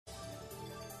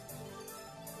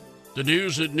The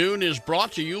news at noon is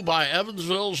brought to you by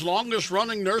Evansville's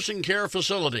longest-running nursing care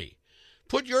facility.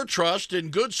 Put your trust in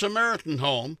Good Samaritan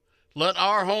Home. Let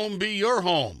our home be your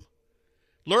home.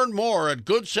 Learn more at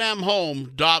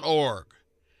goodsamhome.org.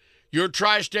 Your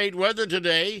tri-state weather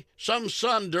today, some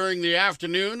sun during the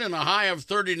afternoon and a high of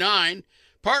 39,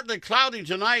 partly cloudy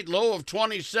tonight, low of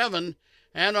 27,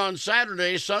 and on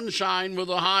Saturday, sunshine with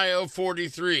a high of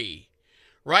 43.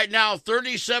 Right now,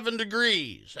 37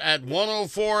 degrees at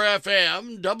 104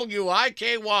 FM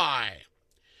WIKY.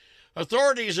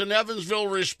 Authorities in Evansville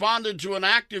responded to an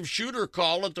active shooter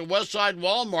call at the Westside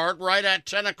Walmart right at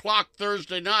 10 o'clock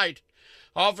Thursday night.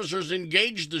 Officers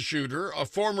engaged the shooter, a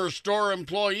former store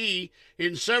employee,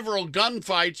 in several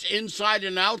gunfights inside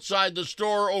and outside the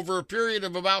store over a period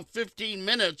of about 15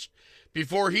 minutes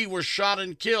before he was shot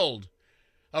and killed.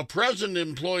 A present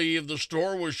employee of the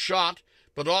store was shot,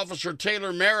 but Officer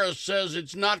Taylor Maris says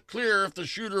it's not clear if the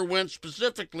shooter went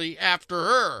specifically after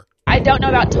her. I don't know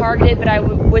about targeted, but I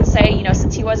would say,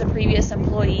 since he was a previous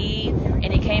employee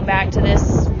and he came back to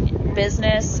this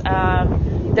business,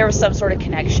 there was some sort of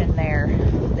connection there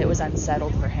that was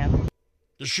unsettled for him.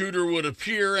 The shooter would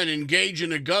appear and engage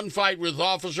in a gunfight with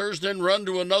officers, then run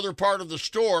to another part of the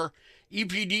store.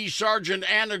 EPD Sergeant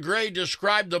Anna Gray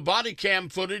described the body cam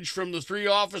footage from the three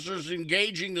officers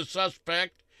engaging the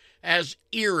suspect as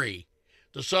eerie.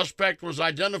 The suspect was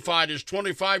identified as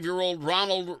 25-year-old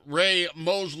Ronald Ray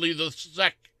Mosley II.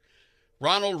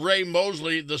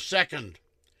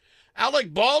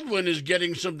 Alec Baldwin is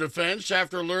getting some defense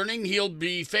after learning he'll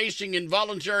be facing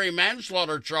involuntary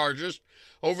manslaughter charges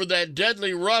over that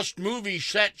deadly Rust movie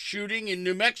set shooting in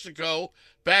New Mexico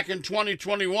back in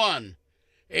 2021.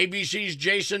 ABC's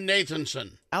Jason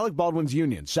Nathanson. Alec Baldwin's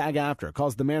union, SAG-AFTRA,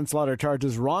 calls the manslaughter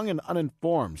charges wrong and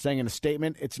uninformed, saying in a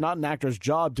statement it's not an actor's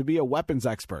job to be a weapons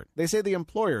expert. They say the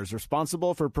employer is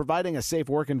responsible for providing a safe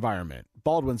work environment.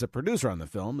 Baldwin's a producer on the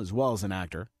film, as well as an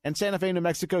actor. And Santa Fe, New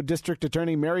Mexico District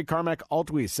Attorney Mary Carmack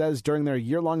Altwee says during their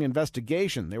year-long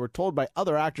investigation, they were told by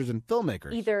other actors and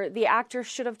filmmakers. Either the actor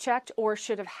should have checked or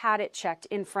should have had it checked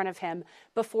in front of him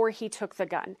before he took the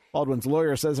gun. Baldwin's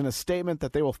lawyer says in a statement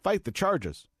that they will fight the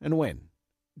charges and win.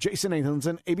 Jason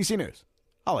Nathanson, ABC News,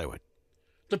 Hollywood.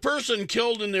 The person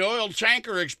killed in the oil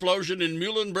tanker explosion in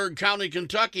Muhlenberg County,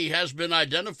 Kentucky, has been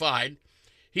identified.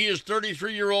 He is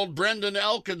 33-year-old Brendan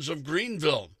Elkins of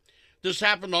Greenville. This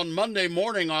happened on Monday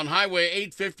morning on Highway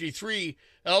 853.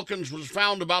 Elkins was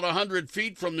found about 100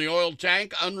 feet from the oil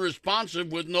tank,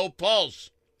 unresponsive with no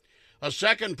pulse. A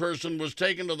second person was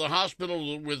taken to the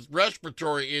hospital with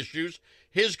respiratory issues.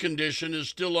 His condition is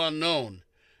still unknown.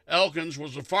 Elkins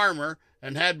was a farmer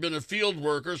and had been a field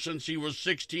worker since he was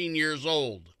 16 years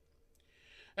old.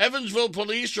 Evansville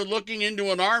police are looking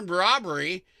into an armed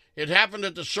robbery. It happened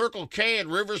at the Circle K at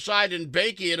Riverside and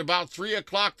Bakey at about 3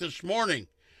 o'clock this morning.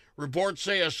 Reports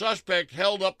say a suspect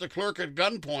held up the clerk at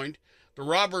gunpoint. The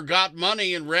robber got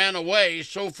money and ran away.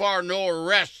 So far, no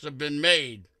arrests have been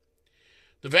made.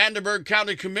 The Vanderburgh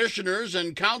County Commissioners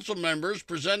and council members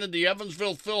presented the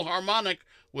Evansville Philharmonic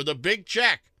with a big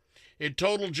check. It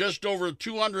totaled just over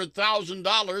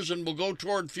 $200,000 and will go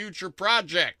toward future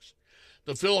projects.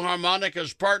 The Philharmonic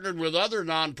has partnered with other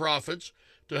nonprofits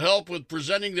to help with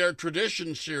presenting their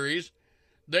Tradition series.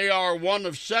 They are one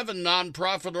of 7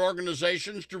 nonprofit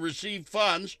organizations to receive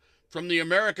funds from the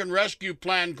American Rescue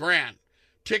Plan grant.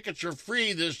 Tickets are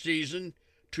free this season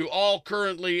to all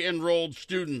currently enrolled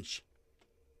students.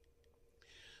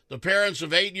 The parents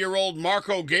of 8-year-old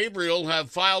Marco Gabriel have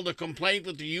filed a complaint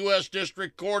with the U.S.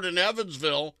 District Court in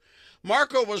Evansville.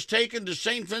 Marco was taken to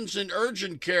St. Vincent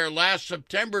Urgent Care last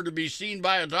September to be seen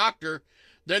by a doctor,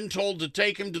 then told to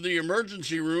take him to the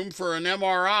emergency room for an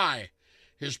MRI.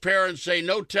 His parents say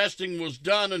no testing was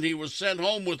done and he was sent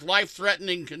home with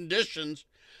life-threatening conditions.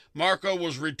 Marco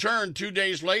was returned 2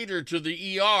 days later to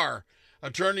the ER.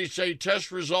 Attorneys say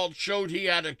test results showed he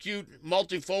had acute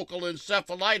multifocal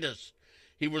encephalitis.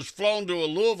 He was flown to a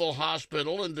Louisville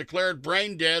hospital and declared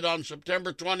brain dead on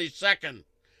September 22nd.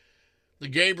 The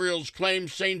Gabriels claim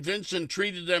St. Vincent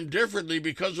treated them differently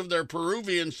because of their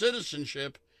Peruvian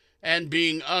citizenship and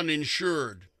being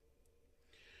uninsured.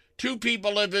 2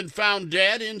 people have been found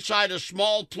dead inside a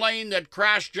small plane that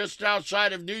crashed just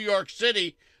outside of New York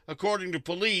City, according to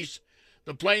police.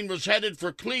 The plane was headed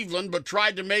for Cleveland but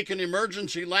tried to make an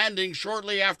emergency landing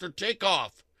shortly after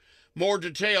takeoff. More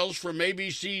details from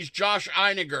ABC's Josh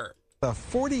Einiger. A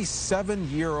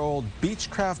 47-year-old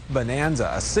Beechcraft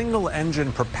Bonanza, a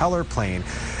single-engine propeller plane,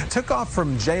 took off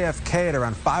from JFK at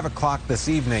around 5 o'clock this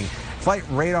evening. Flight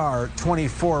Radar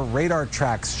 24 radar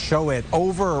tracks show it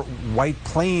over White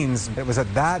Plains. It was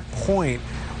at that point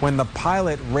when the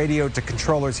pilot radioed to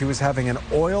controllers he was having an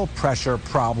oil pressure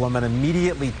problem and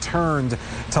immediately turned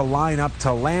to line up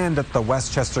to land at the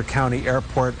Westchester County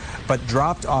Airport, but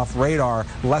dropped off radar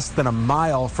less than a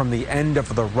mile from the end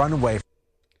of the runway.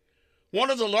 One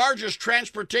of the largest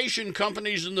transportation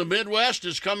companies in the Midwest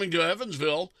is coming to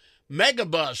Evansville.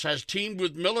 Megabus has teamed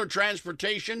with Miller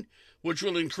Transportation, which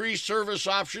will increase service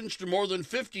options to more than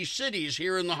 50 cities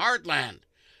here in the heartland.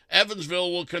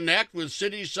 Evansville will connect with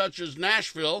cities such as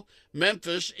Nashville,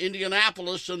 Memphis,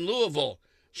 Indianapolis, and Louisville.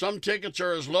 Some tickets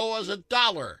are as low as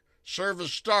 $1.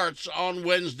 Service starts on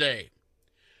Wednesday.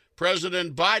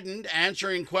 President Biden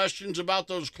answering questions about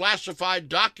those classified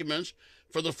documents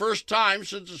for the first time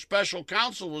since a special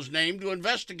counsel was named to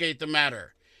investigate the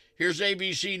matter. Here's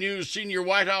ABC News senior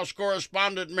White House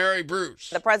correspondent Mary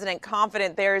Bruce. The president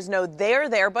confident there is no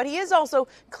there, but he is also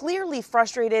clearly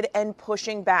frustrated and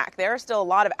pushing back. There are still a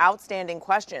lot of outstanding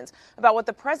questions about what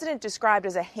the president described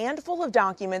as a handful of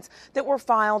documents that were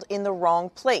filed in the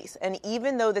wrong place. And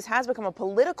even though this has become a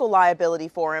political liability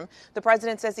for him, the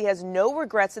president says he has no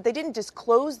regrets that they didn't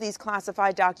disclose these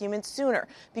classified documents sooner,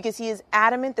 because he is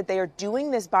adamant that they are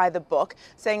doing this by the book,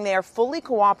 saying they are fully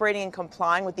cooperating and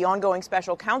complying with the ongoing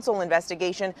special counsel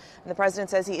investigation, and the president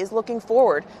says he is looking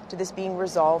forward to this being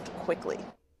resolved quickly.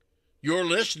 You're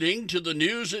listening to the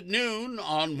news at noon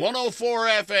on 104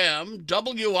 FM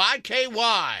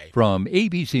WIKY. From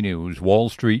ABC News, Wall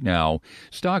Street now.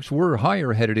 Stocks were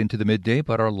higher headed into the midday,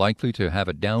 but are likely to have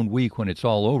a down week when it's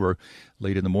all over.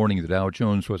 Late in the morning, the Dow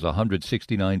Jones was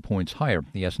 169 points higher.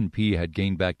 The S&P had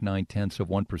gained back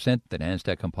 0.9%. The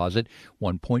NASDAQ Composite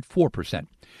 1.4%.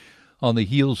 On the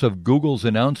heels of Google's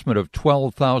announcement of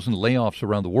 12,000 layoffs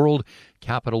around the world,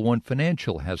 Capital One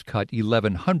Financial has cut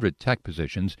 1,100 tech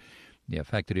positions. The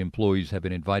affected employees have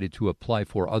been invited to apply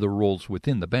for other roles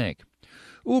within the bank.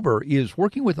 Uber is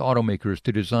working with automakers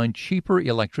to design cheaper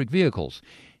electric vehicles,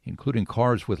 including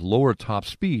cars with lower top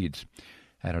speeds.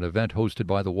 At an event hosted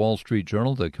by the Wall Street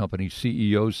Journal, the company's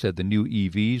CEO said the new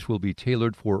EVs will be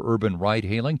tailored for urban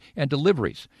ride-hailing and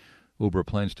deliveries. Uber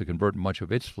plans to convert much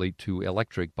of its fleet to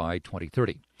electric by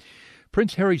 2030.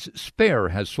 Prince Harry's Spare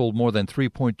has sold more than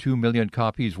 3.2 million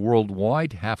copies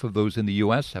worldwide, half of those in the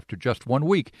U.S., after just 1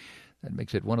 week. That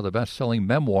makes it one of the best-selling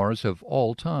memoirs of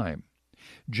all time.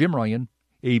 Jim Ryan,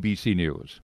 ABC News.